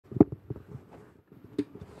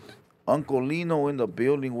Uncle Lino in the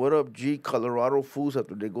building. What up, G? Colorado fools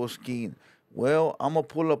after they go skiing. Well, I'm gonna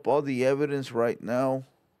pull up all the evidence right now.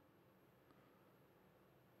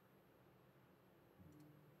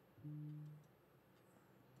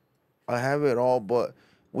 I have it all, but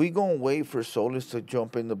we gonna wait for Solis to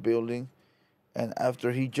jump in the building, and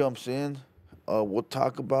after he jumps in, we'll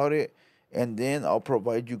talk about it, and then I'll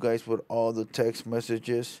provide you guys with all the text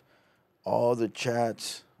messages, all the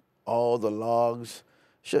chats, all the logs,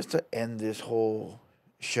 just to end this whole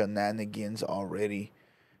shenanigans already.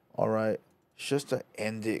 All right, just to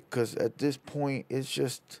end it, cause at this point it's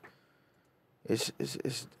just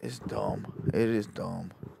it's dumb. It is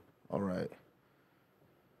dumb. All right,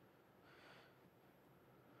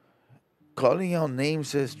 calling out names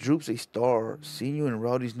says Droops a star. Seeing you in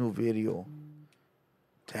Rowdy's new video.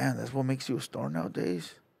 Damn, that's what makes you a star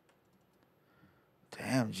nowadays.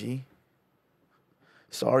 Damn, G.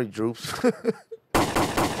 Sorry, Droops.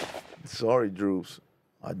 Sorry, Droops.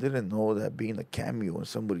 I didn't know that being a cameo in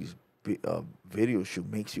somebody's video shoot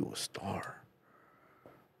makes you a star.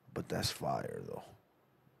 But that's fire, though.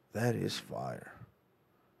 That is fire.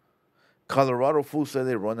 Colorado fools say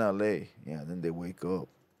they run LA. Yeah, then they wake up.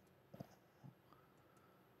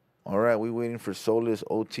 All right, we waiting for Soulless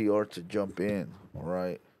OTR to jump in. All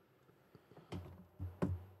right.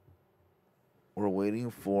 We're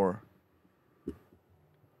waiting for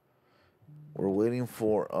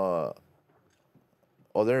oh,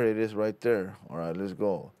 there it is right there. All right, let's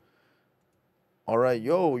go. All right,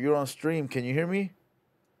 yo, you're on stream. Can you hear me?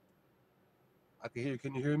 I can hear.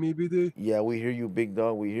 Can you hear me, BD? Yeah, we hear you, big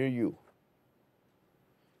dog. We hear you.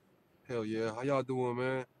 Hell yeah. How y'all doing,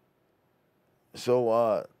 man?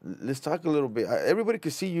 So let's talk a little bit. Everybody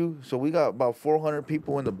can see you. So we got about 400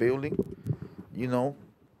 people in the building. You know,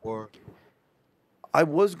 Or I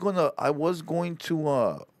was going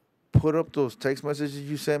to put up those text messages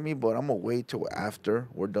you sent me, but I'm gonna wait till after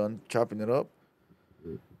we're done chopping it up.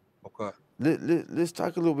 okay. Let's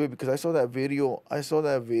talk a little bit because I saw that video. I saw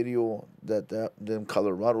that video that them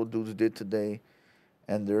Colorado dudes did today,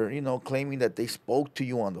 and they're claiming that they spoke to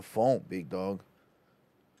you on the phone, big dog.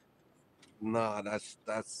 Nah,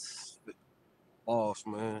 that's boss,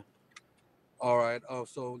 man. All right.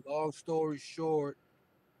 So long story short,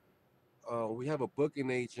 we have a booking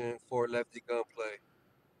agent for Lefty Gunplay.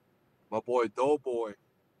 My boy Doughboy,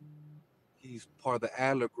 he's part of the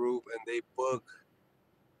Adler Group, and they book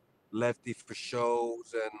Lefty for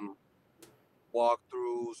shows and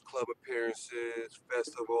walkthroughs, club appearances,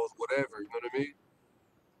 festivals, whatever. You know what I mean?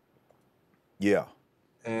 Yeah.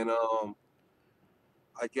 And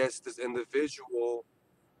I guess this individual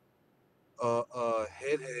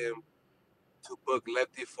hit him to book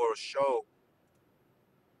Lefty for a show,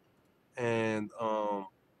 and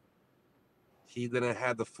he didn't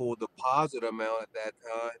have the full deposit amount at that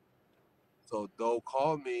time. So Doe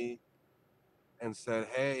called me and said,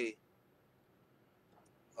 "Hey,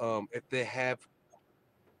 if they have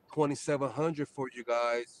 2,700 for you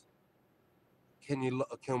guys,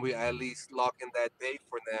 can we at least lock in that date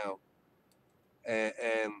for now?" And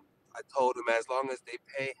I told him as long as they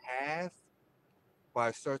pay half by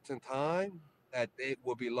a certain time, that date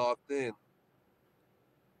will be locked in.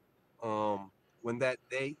 When that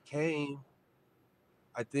date came,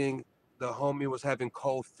 I think the homie was having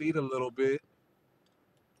cold feet a little bit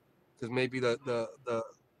because maybe the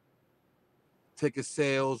ticket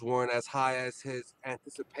sales weren't as high as his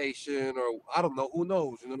anticipation, or I don't know. Who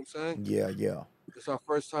knows? You know what I'm saying? Yeah, yeah. It's our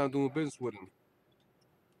first time doing business with him.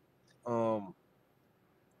 Um,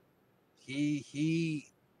 he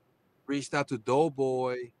reached out to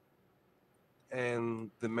Doughboy and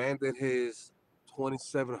demanded his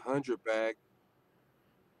 2,700 back,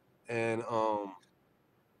 and on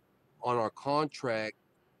our contract,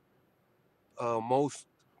 most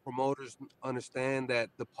promoters understand that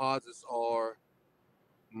deposits are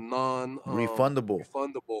non Refundable.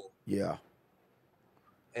 refundable, Yeah.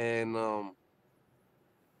 and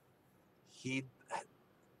he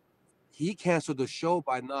he canceled the show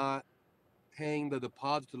by not paying the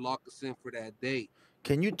deposit to lock us in for that date.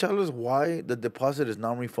 Can you tell us why the deposit is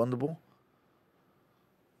non-refundable?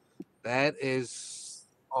 That is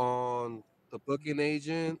on the booking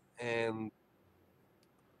agent and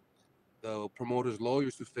the promoter's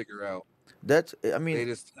lawyers to figure out. I mean, They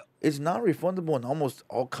just it's not refundable in almost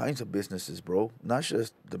all kinds of businesses, bro. Not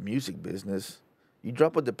just the music business. You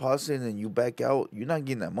drop a deposit and you back out, you're not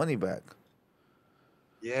getting that money back.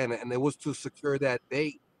 yeah, and it was to secure that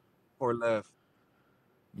date for left,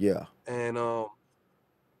 Yeah. and no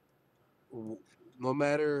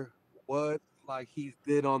matter what like he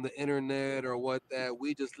did on the internet or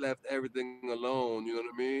we just left everything alone. You know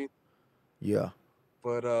what I mean? Yeah.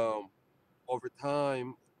 But over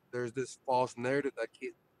time, there's this false narrative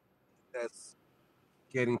that's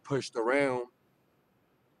getting pushed around.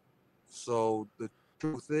 So the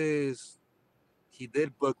truth is, he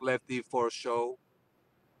did book Lefty for a show.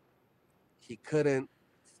 He couldn't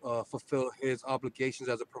fulfill his obligations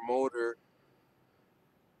as a promoter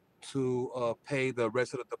to pay the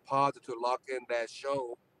rest of the deposit to lock in that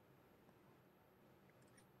show.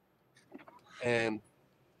 And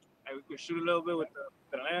Hey, we could shoot a little bit with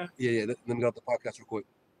the land. yeah, let me get off the podcast real quick.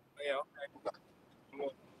 Yeah,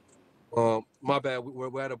 okay. My bad.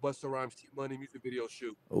 We're at a Busta Rhymes T Money music video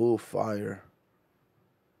shoot. Oh, fire.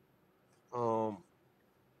 Um,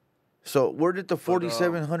 So where did the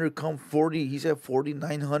 4,700 come? 40? He said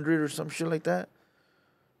 4,900 or some shit like that.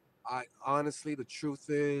 I honestly, the truth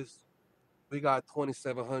is, we got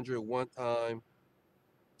 2,700 one time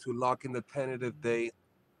to lock in the tentative date.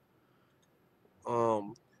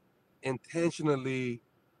 Intentionally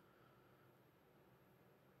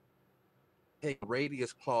take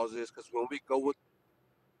radius clauses because when we go with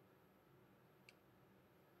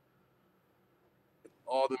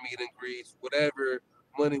all the meet and greets, whatever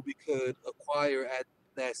money we could acquire at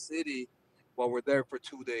that city while we're there for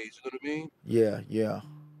 2 days, you know what I mean? Yeah, yeah.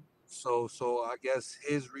 So I guess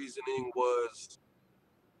his reasoning was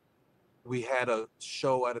we had a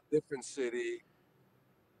show at a different city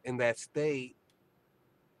in that state,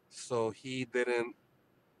 so he didn't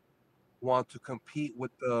want to compete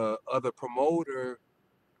with the other promoter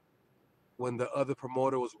when the other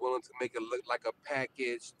promoter was willing to make it look like a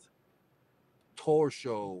packaged tour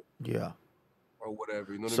show. Yeah. Or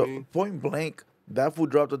whatever, you know what So I mean? point blank, that fool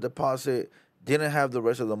dropped the deposit, didn't have the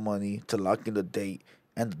rest of the money to lock in the date,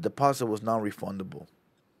 and the deposit was non-refundable.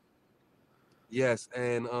 Yes,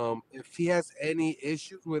 and if he has any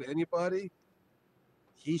issues with anybody,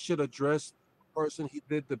 he should address the person he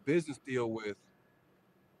did the business deal with.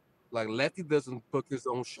 Like Lefty doesn't book his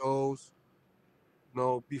own shows.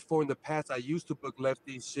 No, before in the past I used to book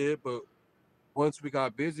Lefty's shit, but once we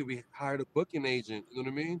got busy, we hired a booking agent. You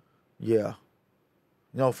know what I mean? Yeah.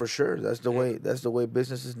 No, for sure. That's the way. That's the way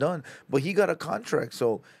business is done. But he got a contract,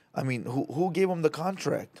 so I mean, who gave him the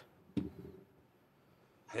contract?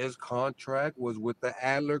 His contract was with the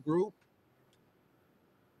Adler Group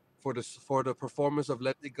for the performance of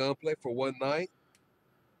Let the Gunplay for one night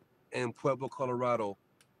in Pueblo, Colorado.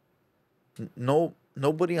 No,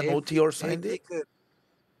 nobody on OTR signed if he it. could,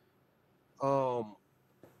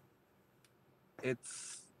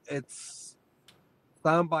 it's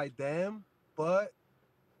signed by them, but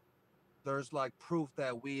there's like proof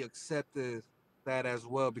that we accepted that as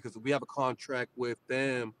well because we have a contract with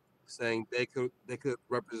them saying they could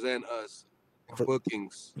represent us in For-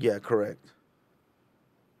 bookings. Yeah, correct.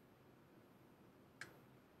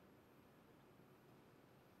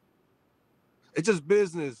 It's just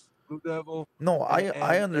business, Blue Devil. No, I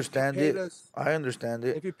And understand it. I understand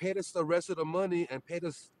it. If you paid us the rest of the money and paid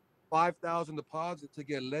us 5,000 deposit to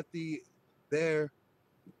get Letty there,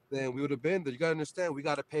 then we would have been there. You gotta understand, we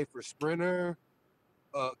gotta pay for Sprinter,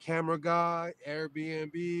 camera guy,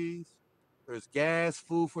 Airbnbs. There's gas,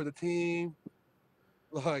 food for the team,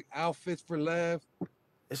 like outfits for left.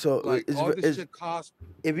 So Like all this shit costs.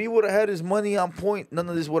 If he would have had his money on point, none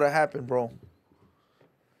of this would have happened, bro.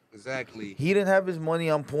 Exactly. He didn't have his money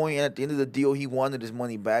on point, and at the end of the deal, he wanted his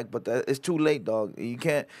money back. But it's too late, dog. You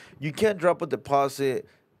can't drop a deposit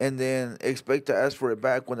and then expect to ask for it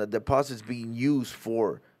back when the deposit's being used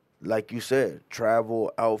for, like you said,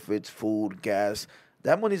 travel, outfits, food, gas.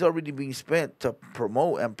 That money's already being spent to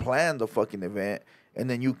promote and plan the fucking event, and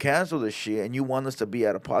then you cancel the shit and you want us to be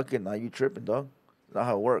out of pocket. Now you tripping, dog. That's not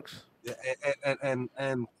how it works. Yeah,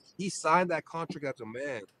 and he signed that contract as a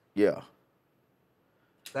man. Yeah.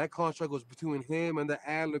 That contract was between him and the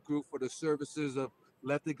Adler Group for the services of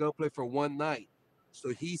Let the Gunplay for one night. So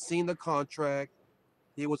he seen the contract.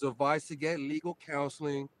 He was advised to get legal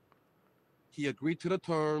counseling. He agreed to the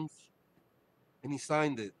terms, and he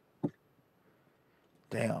signed it.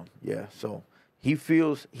 Damn. Yeah. So he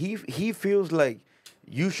feels like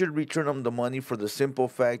you should return him the money for the simple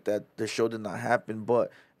fact that the show did not happen.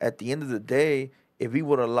 But at the end of the day, if he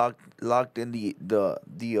would have locked in the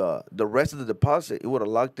rest of the deposit, it would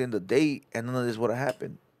have locked in the date, and none of this would have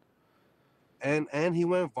happened. And he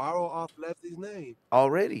went viral off Lefty's name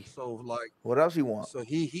Already. So like, what else he want? So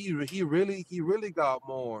he really got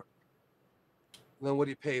more than what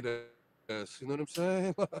he paid us. You know what I'm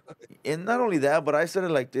saying? And not only that, but I said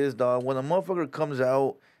it like this, dog. When a motherfucker comes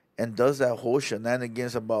out and does that whole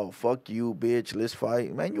shenanigans about fuck you, bitch, let's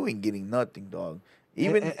fight, man, you ain't getting nothing, dog.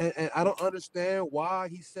 Even and I don't understand why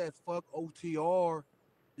he said fuck OTR,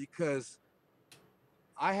 because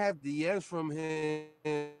I have DMs from him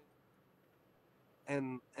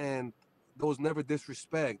and there was never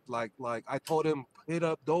disrespect. Like I told him, hit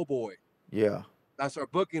up Doughboy. Yeah. That's our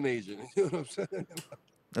booking agent. You know what I'm saying?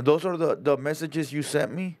 And those are the messages you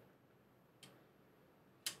sent me?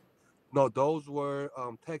 No, those were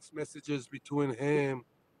text messages between him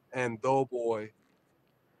and Doughboy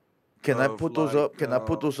Can I of put those like, up? Can I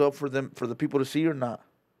put those up for them, for the people to see or not?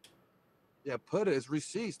 yeah, put it. It's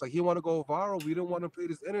receipts. Like he want to go viral. We didn't want to play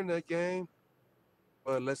this internet game,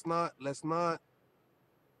 but let's not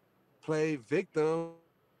play victim.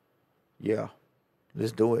 Yeah.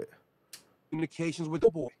 Let's do it. Communications with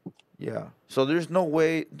Doughboy. Yeah. So there's no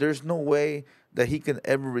way that he can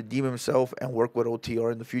ever redeem himself and work with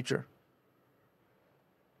OTR in the future.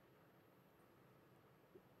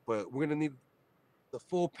 But we're gonna need the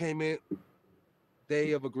full payment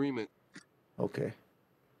day of agreement. Okay.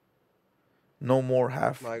 No more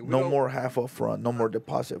half. Like we No don't. more half up front. No more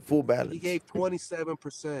deposit. Full He balance. gave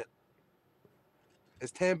 27%.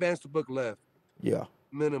 It's 10 bands to book left Yeah.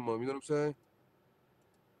 minimum. You know what I'm saying?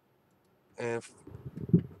 And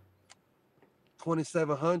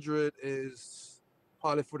 2,700 is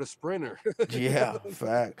probably for the sprinter. Yeah.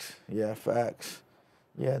 Facts. Yeah. Facts.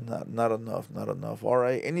 Yeah. Not enough. Not enough. All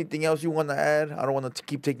right. Anything else you want to add? I don't want to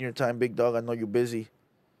keep taking your time, big dog. I know you're busy.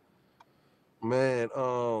 Man,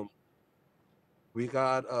 we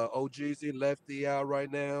got OGZ Lefty out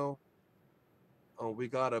right now. We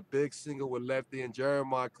got a big single with Lefty and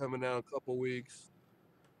Jeremiah coming out in a couple weeks.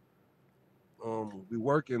 We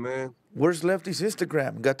working, man. Where's Lefty's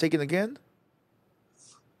Instagram? Got taken again?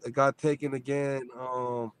 It got taken again.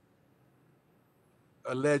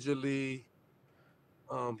 Allegedly,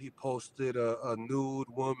 he posted a nude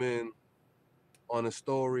woman on a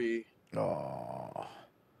story, Oh.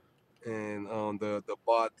 and the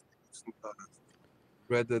bot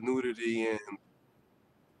read the nudity, and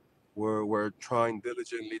we're trying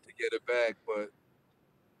diligently to get it back, but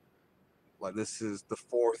like this is the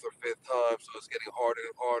fourth or fifth time, so it's getting harder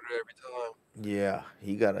and harder every time. Yeah,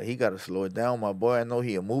 he gotta slow it down, my boy. I know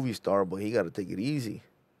he a movie star, but he gotta take it easy.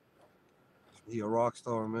 He a rock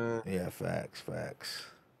star, man. Yeah, facts, facts.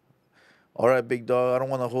 All right, big dog. I don't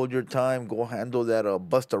want to hold your time. Go handle that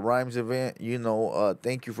Busta Rhymes event.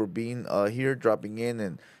 Thank you for being here, dropping in,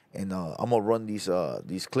 and I'm gonna run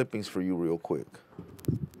these clippings for you real quick.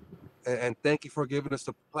 And thank you for giving us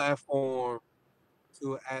the platform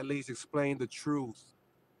to at least explain the truth.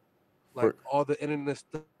 Like For all the internet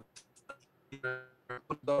stuff,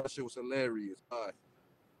 that shit was hilarious. All right.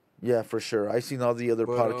 Yeah, for sure. I seen all the other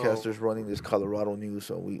But podcasters running this Colorado news,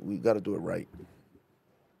 so we got to do it right.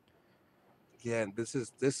 yeah, this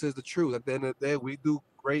is the truth. At the end of the day, we do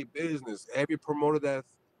great business. Every promoter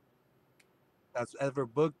that's ever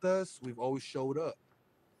booked us, we've always showed up.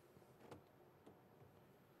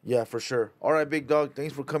 Yeah, for sure. All right, big dog.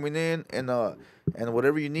 Thanks for coming in, and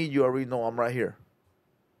whatever you need, you already know I'm right here.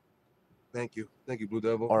 Thank you, Blue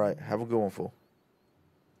Devil. All right, have a good one, fool.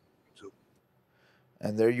 You too.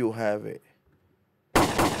 And there you have it.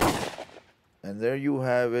 And there you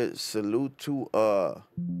have it. Salute to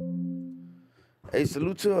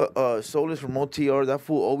Soulless from OTR. That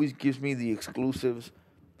fool always gives me the exclusives.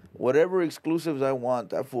 Whatever exclusives I want,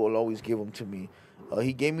 that fool will always give them to me.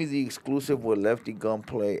 He gave me the exclusive with Lefty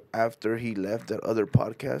Gunplay after he left that other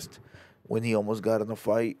podcast when he almost got in a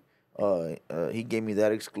fight. He gave me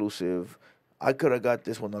that exclusive. I could have got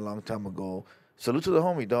this one a long time ago. Salute to the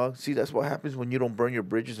homie, dog. See, that's what happens when you don't burn your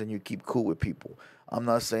bridges and you keep cool with people. I'm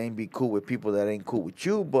not saying be cool with people that ain't cool with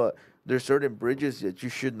you, but there's certain bridges that you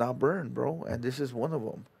should not burn, bro. And this is one of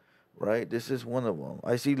them, right? This is one of them.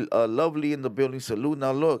 I see Lovely in the building. Salute.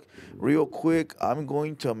 Now, look, real quick, I'm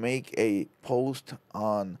going to make a post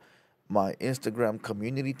on my Instagram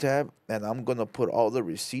community tab, and I'm going to put all the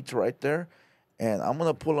receipts right there, and I'm going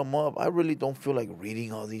to pull them up. I really don't feel like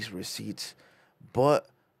reading all these receipts, but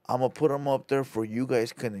I'm going to put them up there for you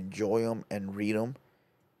guys can enjoy them and read them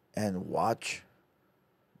and watch.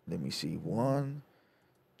 Let me see. 1,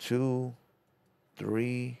 2,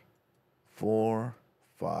 3, 4,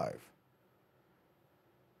 5.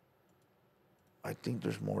 I think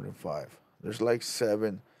there's more than 5. There's like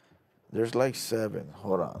 7. There's like 7.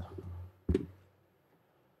 Hold on.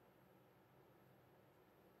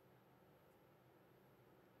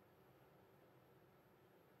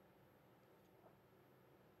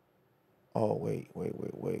 Oh, wait.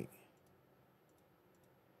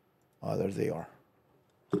 Oh, there they are.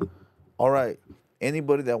 All right.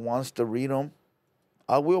 Anybody that wants to read them,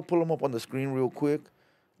 I will pull them up on the screen real quick.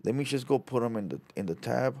 Let me just go put them in the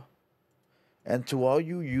tab. And to all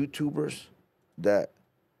you YouTubers that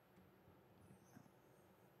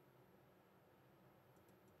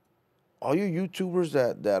all you YouTubers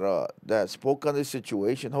that spoke on this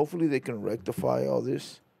situation, hopefully they can rectify all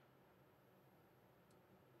this.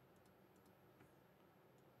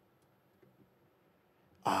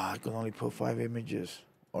 I can only put 5 images.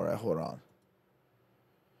 All right, hold on.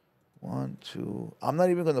 1, 2. I'm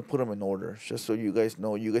not even gonna put them in order, just so you guys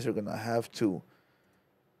know. You guys are gonna have to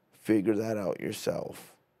figure that out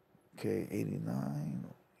yourself. Okay, 89.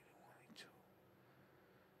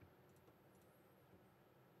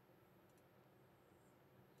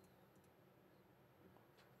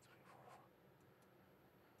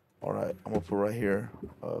 All right, I'm gonna put right here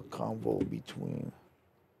a convo between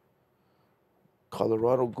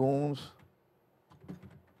Colorado Goons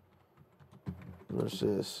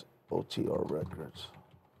versus OTR Records,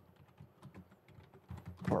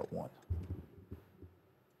 Part 1.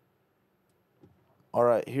 All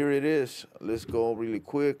right, here it is. Let's go really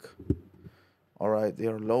quick. All right, they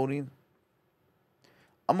are loading.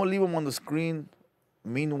 I'm gonna leave them on the screen.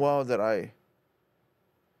 Meanwhile, they're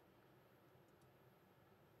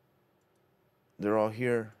all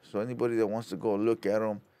here. So anybody that wants to go look at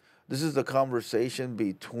them, this is the conversation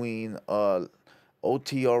between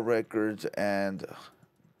OTR Records and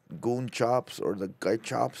Goon Chops, or the guy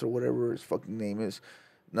Chops, or whatever his fucking name is.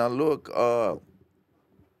 Now look, go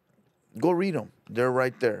read them. They're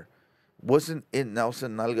right there. Wasn't it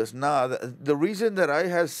Nelson Nalgas? Nah, the reason that I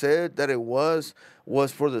had said that it was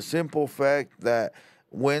for the simple fact that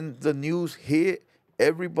when the news hit,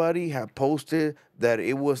 everybody had posted that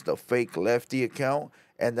it was the fake Lefty account,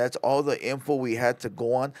 and that's all the info we had to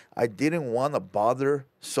go on. I didn't want to bother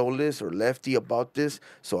Seouless or Lefty about this,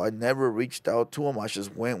 so I never reached out to him. I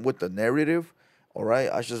just went with the narrative, all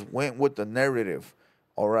right? I just went with the narrative,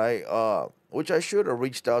 all right? Which I should have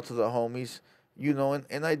reached out to the homies, you know,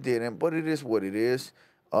 and I didn't, but it is what it is.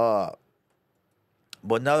 But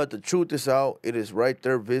now that the truth is out, it is right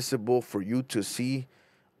there visible for you to see,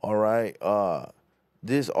 all right?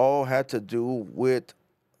 This all had to do with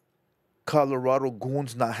Colorado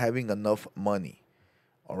Goons not having enough money,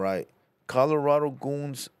 all right? Colorado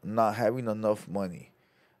Goons not having enough money.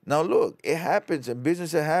 Now, look, it happens. In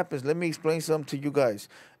business, it happens. Let me explain something to you guys.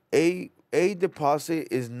 A deposit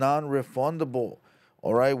is non-refundable,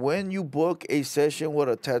 all right? When you book a session with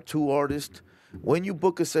a tattoo artist, he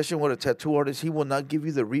will not give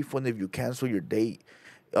you the refund if you cancel your date.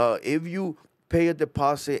 If you pay a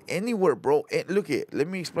deposit anywhere, bro, look it. Let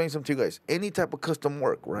me explain something to you guys. Any type of custom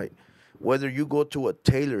work, right? Whether you go to a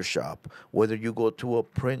tailor shop, whether you go to a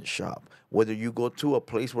print shop, whether you go to a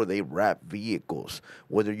place where they wrap vehicles,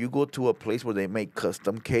 whether you go to a place where they make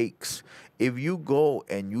custom cakes, if you go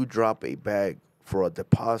and you drop a bag for a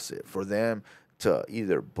deposit for them to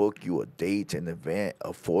either book you a date, an event,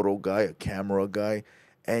 a photo guy, a camera guy,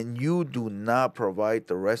 and you do not provide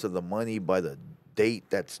the rest of the money by the date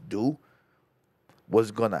that's due,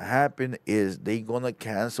 what's gonna happen is they gonna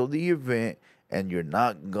cancel the event and you're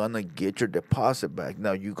not gonna get your deposit back.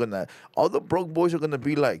 Now all the broke boys are gonna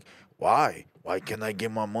be like, why? Why can't I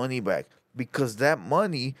get my money back? Because that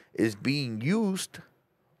money is being used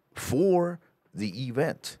for the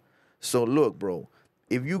event. So look, bro,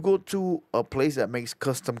 if you go to a place that makes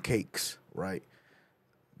custom cakes, right?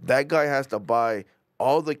 That guy has to buy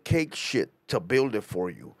all the cake shit to build it for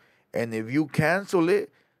you. And if you cancel it,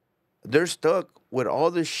 they're stuck with all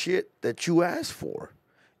the shit that you asked for.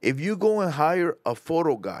 If you go and hire a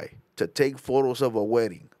photo guy to take photos of a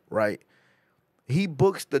wedding, right? He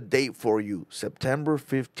books the date for you, September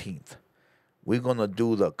 15th. We're going to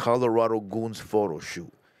do the Colorado Goons photo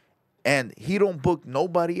shoot. And he don't book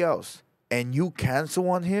nobody else. And you cancel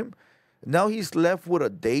on him. Now he's left with a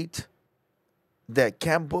date that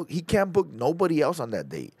he can't book nobody else on that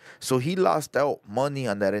date. So he lost out money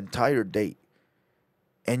on that entire date.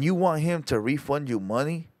 And you want him to refund you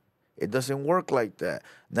money? It doesn't work like that.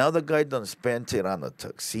 Now the guy done spent it on a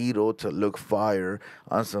tuxedo to look fire,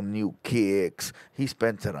 on some new kicks. He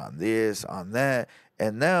spent it on this, on that.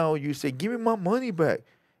 And now you say, give me my money back.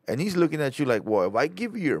 And he's looking at you like, well, if I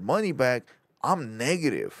give you your money back, I'm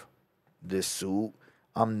negative this suit.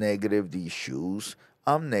 I'm negative these shoes.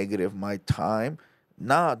 I'm negative my time.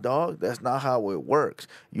 Nah, dog, that's not how it works.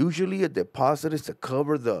 Usually a deposit is to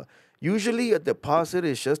cover Usually a deposit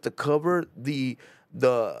is just to cover the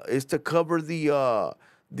what's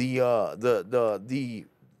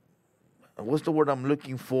the word I'm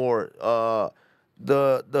looking for?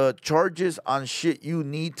 The charges on shit you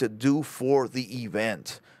need to do for the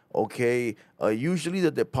event. Okay? Usually the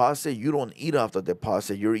deposit, you don't eat off the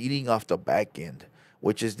deposit, you're eating off the back end,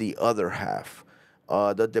 which is the other half.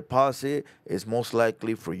 The deposit is most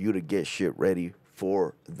likely for you to get shit ready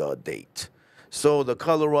for the date. So the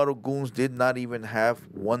Colorado Goons did not even have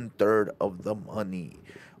 1/3 of the money.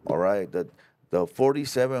 All right, the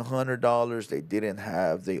 $4,700 they didn't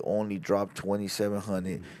have. They only dropped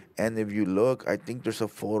 2,700. And if you look, I think there's a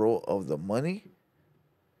photo of the money.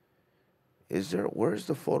 Is there? Where's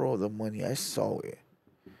the photo of the money? I saw it.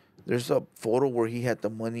 There's a photo where he had the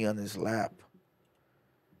money on his lap.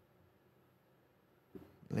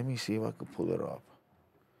 Let me see if I can pull it up.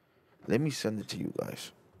 Let me send it to you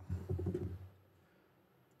guys.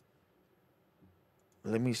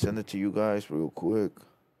 Let me send it to you guys real quick.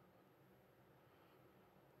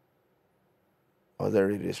 Oh, there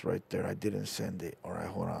it is right there. I didn't send it. All right,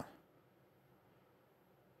 hold on.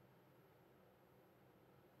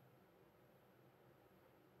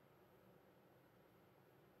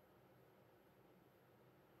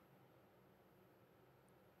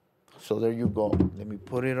 So there you go. Let me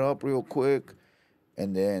put it up real quick,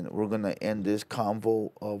 and then we're gonna end this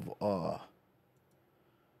convo of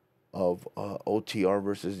OTR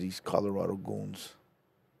versus these Colorado Goons.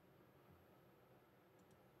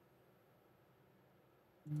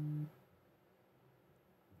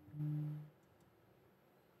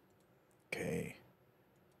 Okay.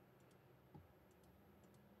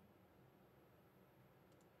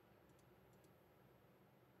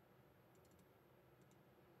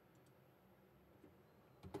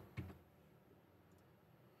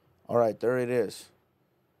 All right, there it is.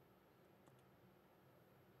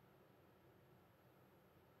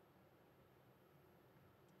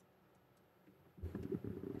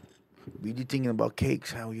 Be you thinking about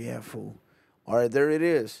cakes? Hell yeah, fool. All right, there it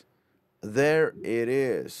is. There it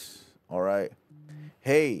is. All right.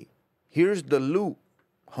 Hey, here's the loot,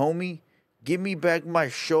 homie. Give me back my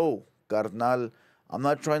show, carnal. I'm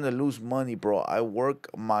not trying to lose money, bro. I work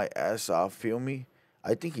my ass off. Feel me?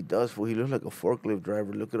 I think he does. Fool. He looks like a forklift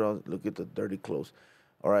driver. Look at the dirty clothes.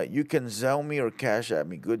 All right, you can Zelle me or cash at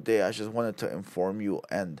me. Good day. I just wanted to inform you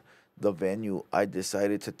and the venue. I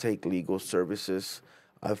decided to take legal services.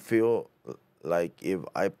 I feel like if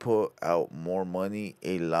I put out more money,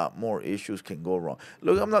 a lot more issues can go wrong.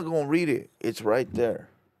 Look, I'm not gonna read it. It's right there.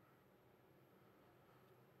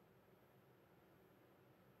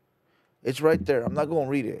 It's right there. I'm not gonna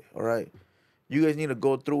read it. All right. You guys need to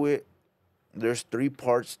go through it. There's 3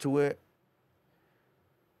 parts to it.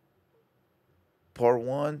 Part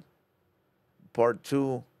one, part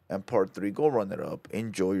two, and part three. Go run it up.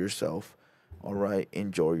 Enjoy yourself. All right.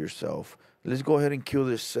 Enjoy yourself. Let's go ahead and kill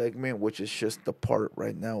this segment, which is just the part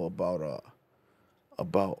right now about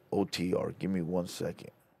OTR. Give me 1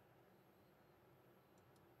 second.